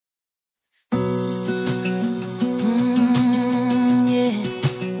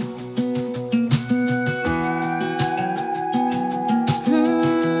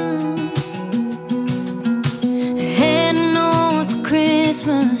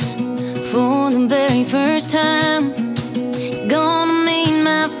lights for the very first time. Gonna meet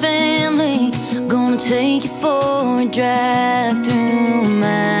my family, gonna take you for a drive through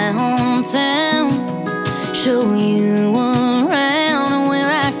my hometown, show you around where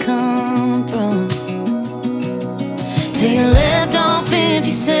I come from. Take a left on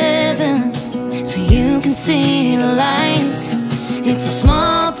 57 so you can see the lights. It's a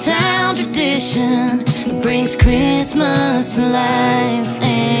small town tradition that brings Christmas to life,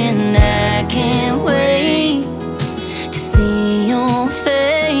 and I can't wait to see your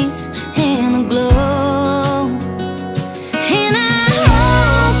face in the glow. And I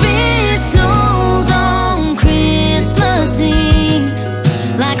hope it snows on Christmas Eve,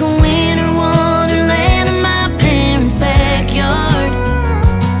 like a winter wonderland in my parents' backyard.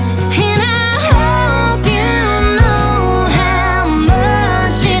 And I hope you know how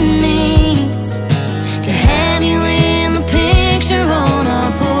much it means to have you in the picture on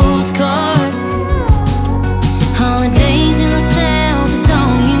our postcard. Holidays in the South is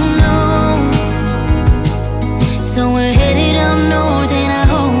all you know, so we're headed up north and I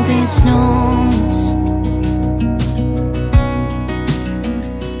hope it snows.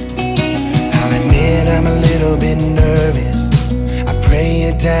 I'll admit I'm a little bit nervous. I pray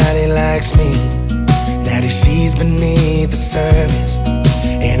your daddy likes me, that he sees beneath the surface.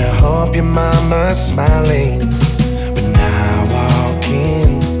 And I hope your mama's smiling when I walk in,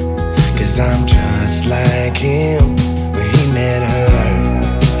 'cause I'm just like him.